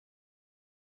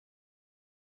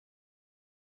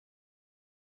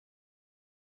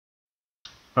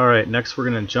Alright, next we're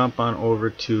going to jump on over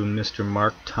to Mr.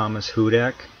 Mark Thomas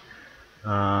Hudak,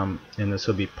 and this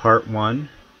will be part 1,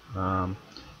 and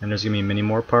there's going to be many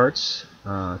more parts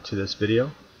to this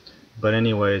video. But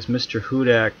anyways, Mr.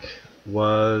 Hudak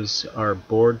was our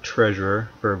board treasurer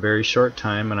for a very short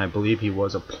time, and I believe he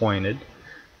was appointed.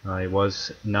 He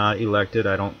was not elected.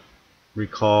 I don't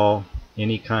recall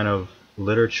any kind of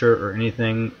literature or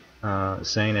anything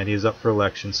saying that he's up for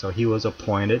election, so he was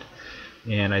appointed.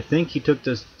 And I think he took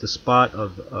the spot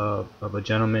of a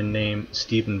gentleman named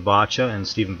Stephen Vacha, and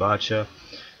Stephen Vacha,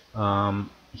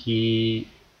 he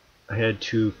had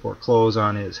to foreclose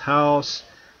on his house,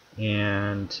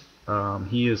 and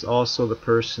he is also the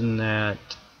person that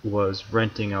was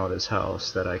renting out his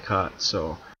house that I caught.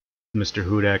 So Mr.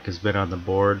 Hudak has been on the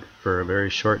board for a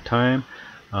very short time,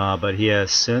 but he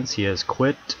has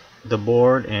quit the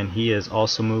board, and he has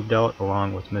also moved out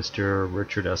along with Mr.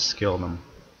 Richard S. Skildum.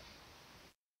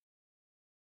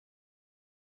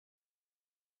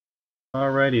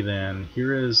 Alrighty then,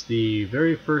 here is the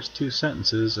very first 2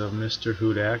 sentences of Mr.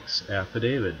 Hudak's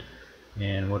affidavit.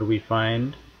 And what do we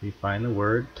find? We find the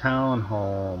word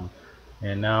townhome.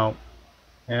 And now,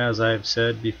 as I've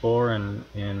said before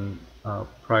in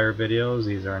prior videos,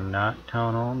 these are not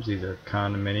townhomes, these are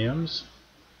condominiums.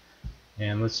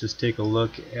 And let's just take a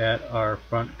look at our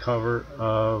front cover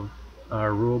of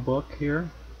our rule book here.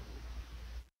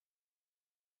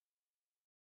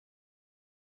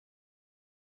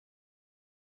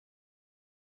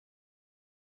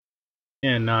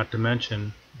 And not to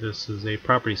mention, this is a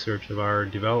property search of our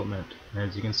development.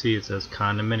 As you can see, it says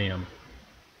condominium.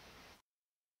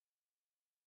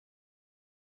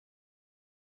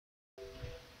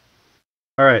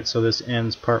 Alright, so this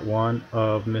ends part 1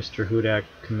 of Mr. Hudak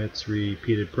Commits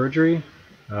Repeated Perjury.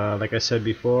 Like I said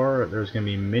before, there's going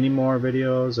to be many more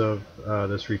videos of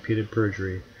this repeated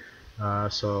perjury.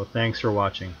 So thanks for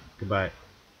watching. Goodbye.